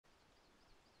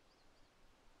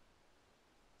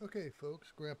Okay,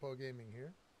 folks, GrndPaGaming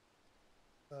here.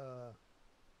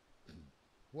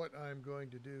 What I'm going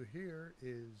to do here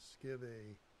is give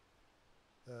a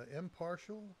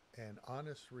impartial and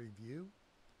honest review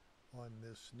on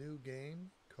this new game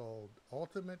called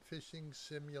Ultimate Fishing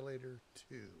Simulator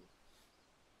 2.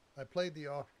 I played the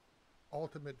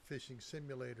Ultimate Fishing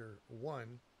Simulator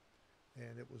 1,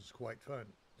 and it was quite fun.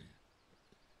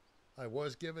 I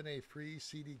was given a free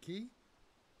CD key.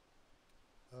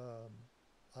 Um,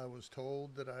 I was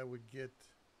told that I would get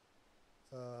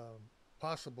um,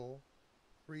 possible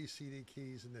free CD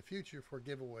keys in the future for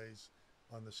giveaways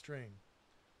on the stream.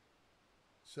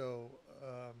 So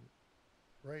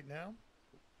right now,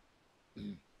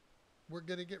 we're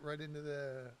going to get right into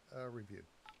the review.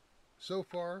 So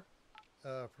far,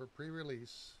 for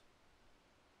pre-release,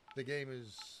 the game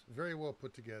is very well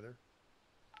put together.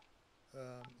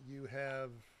 You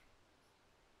have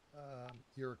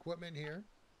your equipment here,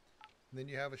 and then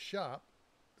you have a shop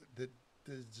that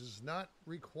does not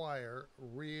require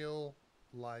real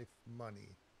life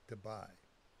money to buy.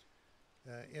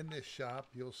 In this shop,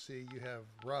 you'll see you have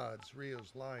rods,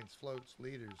 reels, lines, floats,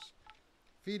 leaders,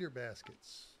 feeder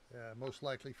baskets, most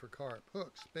likely for carp,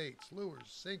 hooks, baits, lures,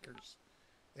 sinkers,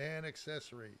 and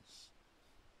accessories.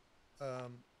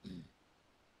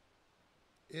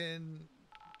 In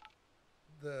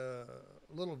the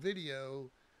little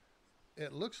video,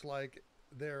 it looks like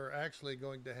they're actually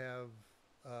going to have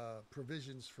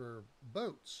provisions for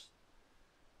boats.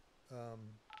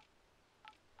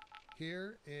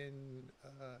 Here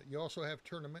you also have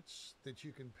tournaments that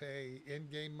you can pay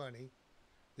in-game money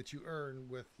that you earn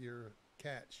with your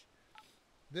catch.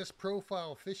 This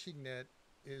profile fishing net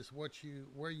is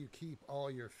where you keep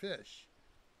all your fish,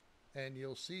 and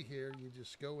you'll see here you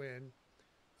just go in.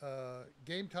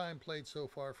 Game time played so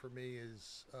far for me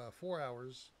is 4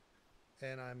 hours,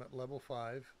 and I'm at level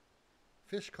 5.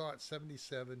 Fish caught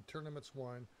 77, tournaments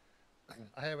won.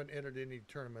 I haven't entered any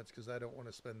tournaments because I don't want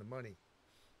to spend the money.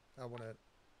 I want to,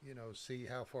 see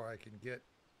how far I can get.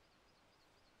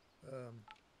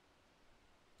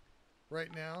 Right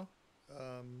now,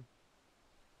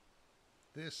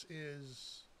 this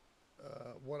is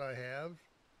what I have.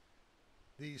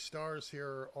 These stars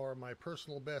here are my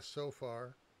personal best so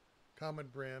far. Common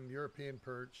brim, European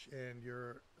perch, and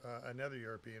another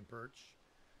European perch.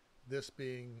 This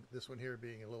one here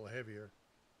being a little heavier.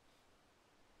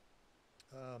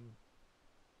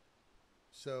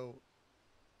 So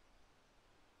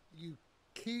you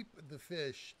keep the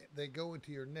fish, they go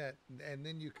into your net, and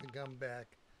then you can come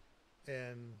back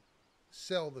and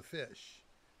sell the fish.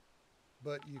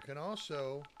 But you can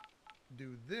also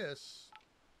do this.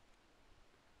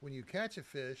 When you catch a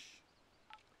fish,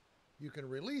 you can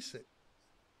release it.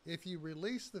 If you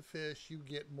release the fish, you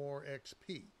get more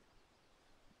XP.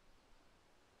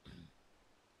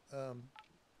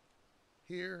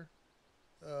 Here,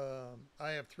 I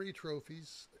have 3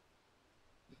 trophies.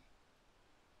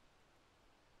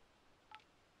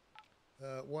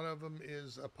 One of them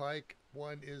is a pike,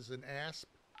 one is an asp,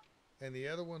 and the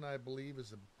other one I believe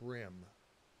is a brim.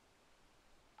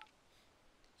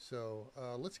 So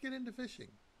let's get into fishing.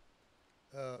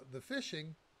 The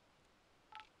fishing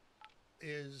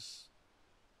is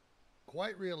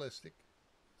quite realistic.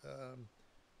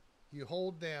 You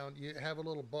hold down, you have a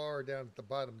little bar down at the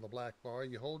bottom, the black bar.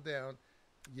 You hold down,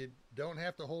 you don't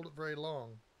have to hold it very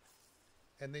long,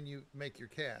 and then you make your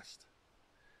cast.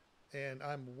 And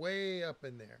I'm way up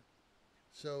in there.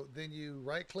 So then you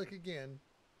right click again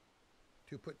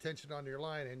to put tension on your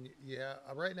line. And yeah,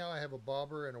 right now I have a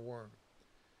bobber and a worm.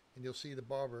 And you'll see the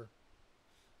bobber.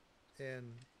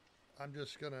 And I'm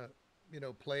just going to,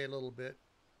 play a little bit.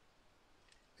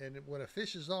 And when a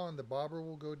fish is on, the bobber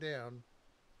will go down.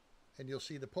 And you'll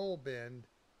see the pole bend.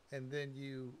 And then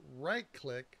you right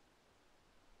click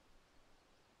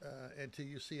until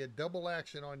you see a double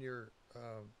action on your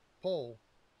pole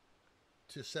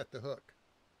to set the hook.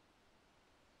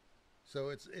 So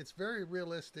it's very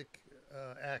realistic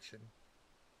action.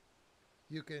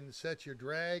 You can set your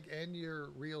drag and your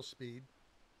reel speed.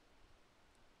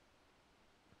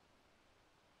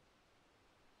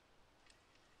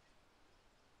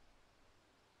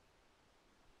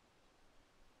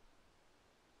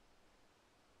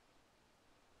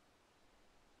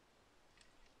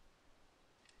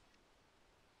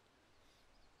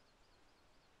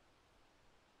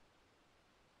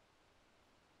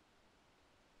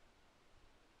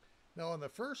 Now on the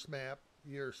first map,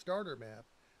 your starter map,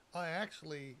 I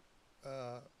actually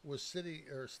was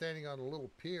standing on a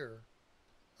little pier,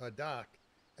 a dock,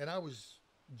 and I was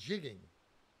jigging.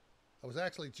 I was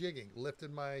actually jigging,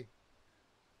 lifting my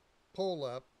pole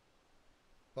up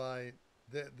by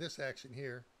this action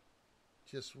here,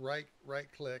 just right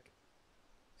click,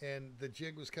 and the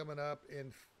jig was coming up,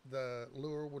 and the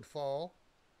lure would fall,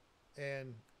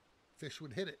 and fish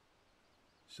would hit it.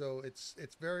 So it's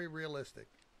very realistic.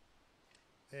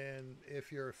 And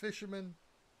if you're a fisherman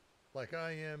like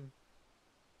I am,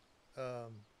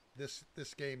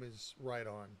 this game is right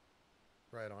on,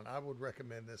 right on. I would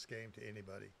recommend this game to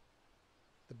anybody.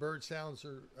 The bird sounds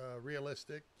are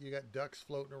realistic. You got ducks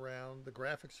floating around. The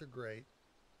graphics are great.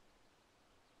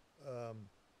 Um,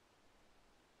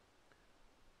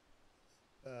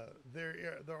 there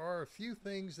are a few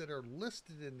things that are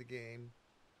listed in the game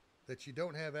that you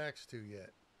don't have access to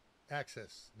yet.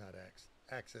 Access, not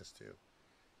access to,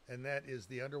 and that is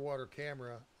the underwater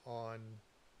camera on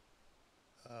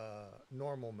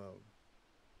normal mode.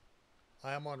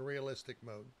 I am on realistic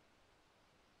mode,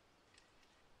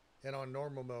 and on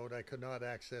normal mode, I could not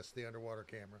access the underwater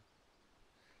camera.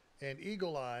 And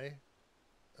Eagle Eye,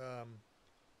 um,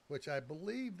 which I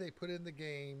believe they put in the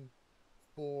game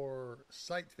for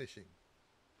sight fishing,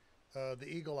 the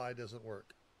Eagle Eye doesn't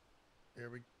work. There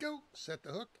we go. Set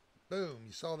the hook. Boom.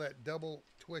 You saw that double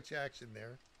twitch action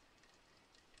there.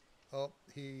 Oh,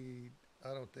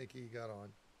 I don't think he got on.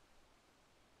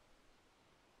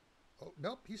 Oh,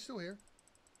 nope, he's still here.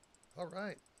 All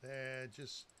right. And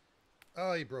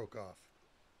oh, he broke off.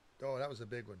 Oh, that was a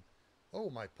big one. Oh,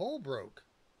 my pole broke.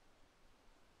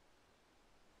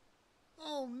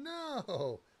 Oh,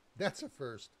 no. That's a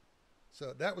first.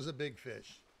 So that was a big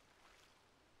fish.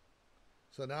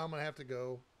 So now I'm going to have to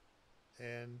go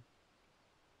and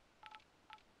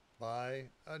buy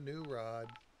a new rod.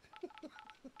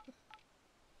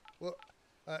 Well,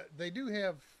 they do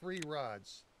have free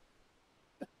rods.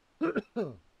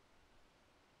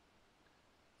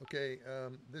 Okay,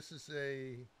 this is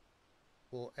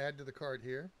we'll add to the cart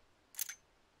here.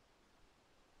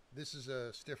 This is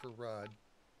a stiffer rod.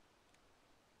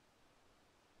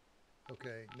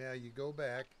 Okay, now you go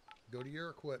back, go to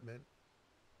your equipment,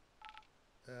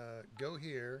 go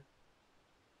here,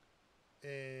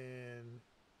 and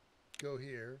go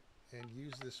here, and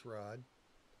use this rod.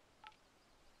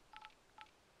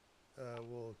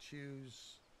 We'll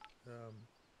choose,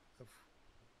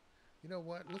 you know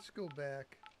what, let's go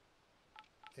back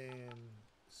and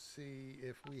see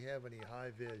if we have any high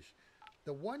vis.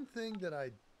 The one thing that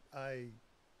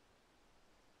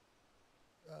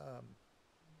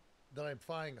that I'm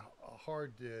finding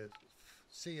hard to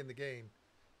see in the game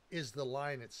is the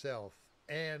line itself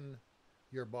and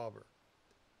your bobber.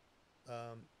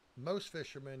 Most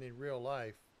fishermen in real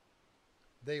life,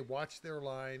 they watch their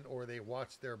line or they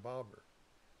watch their bobber.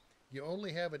 You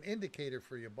only have an indicator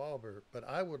for your bobber, but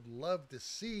I would love to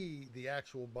see the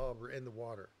actual bobber in the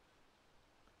water.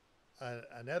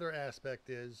 Another aspect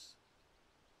is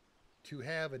to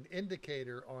have an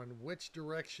indicator on which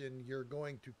direction you're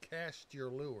going to cast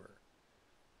your lure.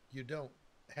 You don't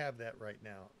have that right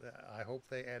now. I hope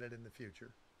they add it in the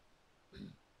future.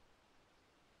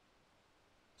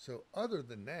 So other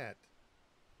than that,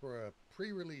 for a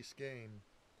pre-release game,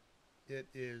 it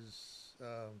is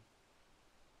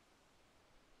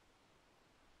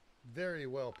very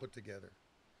well put together.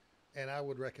 And I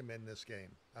would recommend this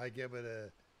game. I give it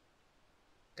a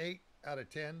 8 out of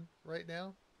 10 right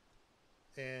now.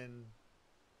 And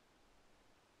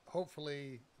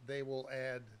hopefully they will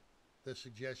add the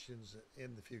suggestions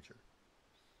in the future.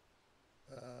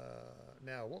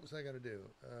 Now, what was I going to do?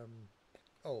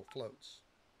 Oh, floats.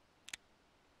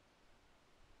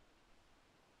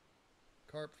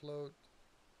 Carp float,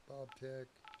 bobtail,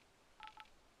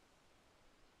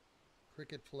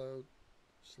 cricket float,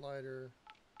 slider,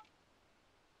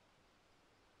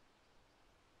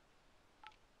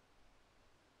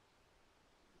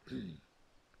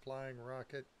 flying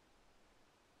rocket.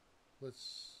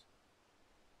 Let's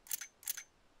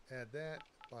add that.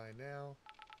 Buy now.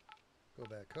 Go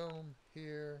back home.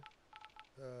 Here,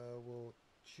 we'll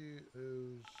choose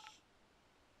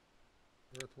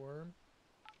earthworm.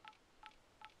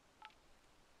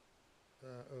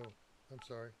 Oh, I'm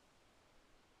sorry.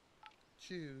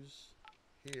 Choose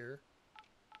here.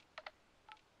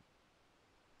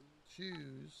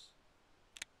 Choose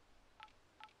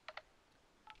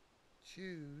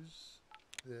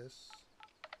this,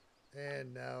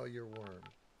 and now your worm.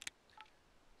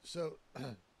 So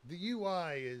the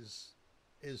UI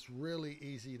is really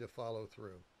easy to follow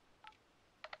through.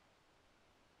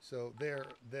 So there,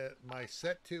 my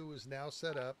set 2 is now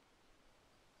set up.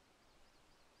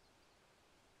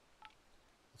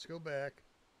 Let's go back.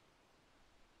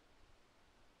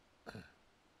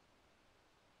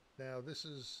 Now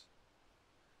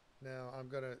now I'm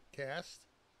going to cast.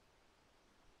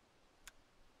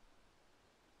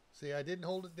 See, I didn't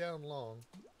hold it down long.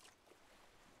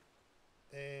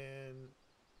 And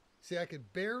see, I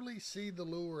could barely see the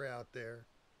lure out there.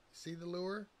 See the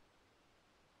lure?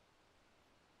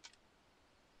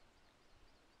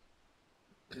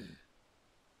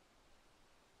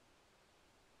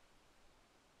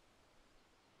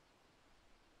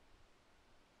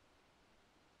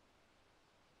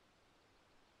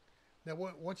 Now,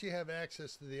 once you have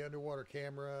access to the underwater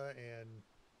camera and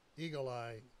Eagle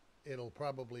Eye, it'll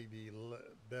probably be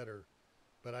better.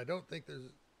 But I don't think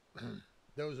there's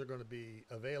those are going to be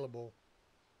available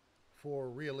for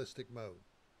realistic mode.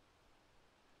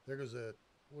 There goes a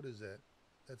what is that?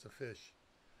 That's a fish.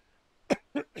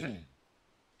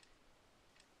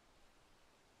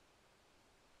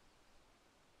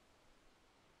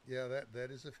 Yeah,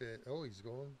 that is a fish. Oh, he's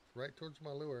going right towards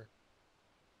my lure,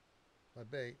 my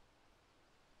bait.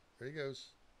 There he goes.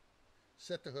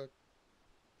 Set the hook.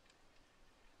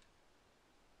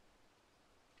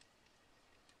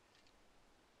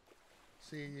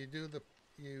 See,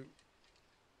 you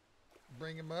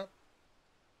bring him up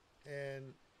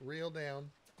and reel down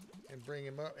and bring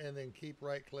him up and then keep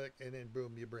right click and then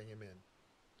boom, you bring him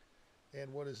in.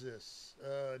 And what is this?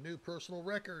 New personal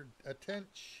record, a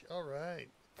tench. All right.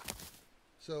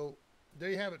 So there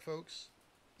you have it, folks.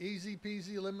 Easy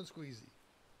peasy lemon squeezy.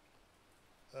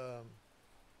 Um,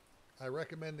 I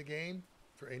recommend the game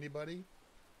for anybody,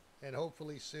 and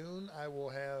hopefully soon I will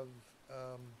have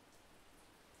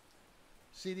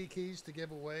CD keys to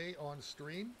give away on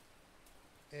stream,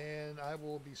 and I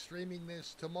will be streaming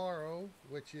this tomorrow,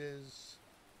 which is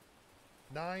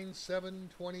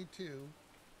 9/7/22,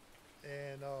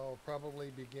 and I'll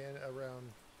probably begin around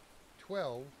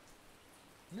 12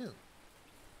 noon.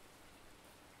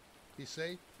 Be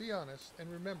safe, be honest, and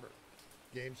remember,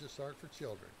 games just aren't for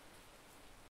children.